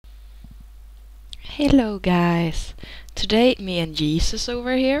Hello guys! Today me and Jesus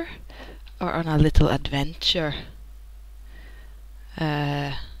over here are on a little adventure.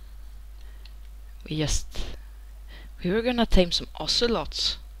 Uh, we were gonna tame some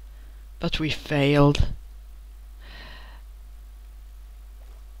ocelots, but we failed.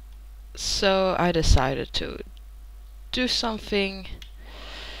 So I decided to do something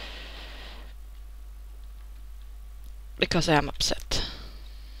because I am upset.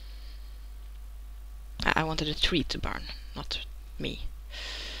 I wanted a tree to burn, not me.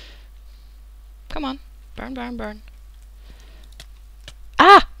 Come on, burn, burn, burn.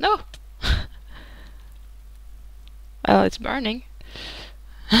 Ah! No! Well, it's burning.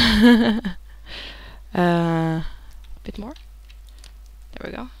 Bit more. There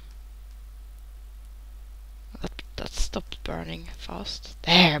we go. That stopped burning fast.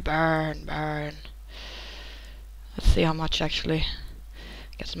 There, burn, burn. Let's see how much actually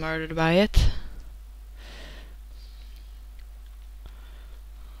gets murdered by it.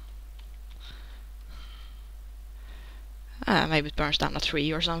 Maybe it burns down a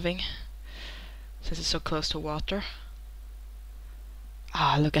tree or something, since it's so close to water.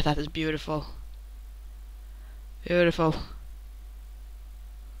 Ah, look at that, it's beautiful. Beautiful.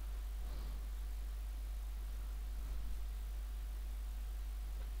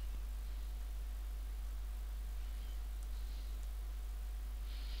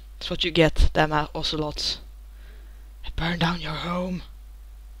 That's what you get, them ocelots. They burn down your home.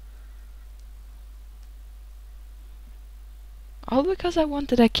 All because I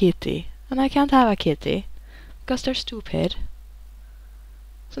wanted a kitty, and I can't have a kitty, because they're stupid.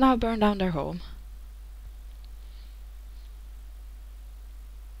 So now I burn down their home.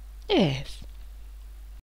 Yes.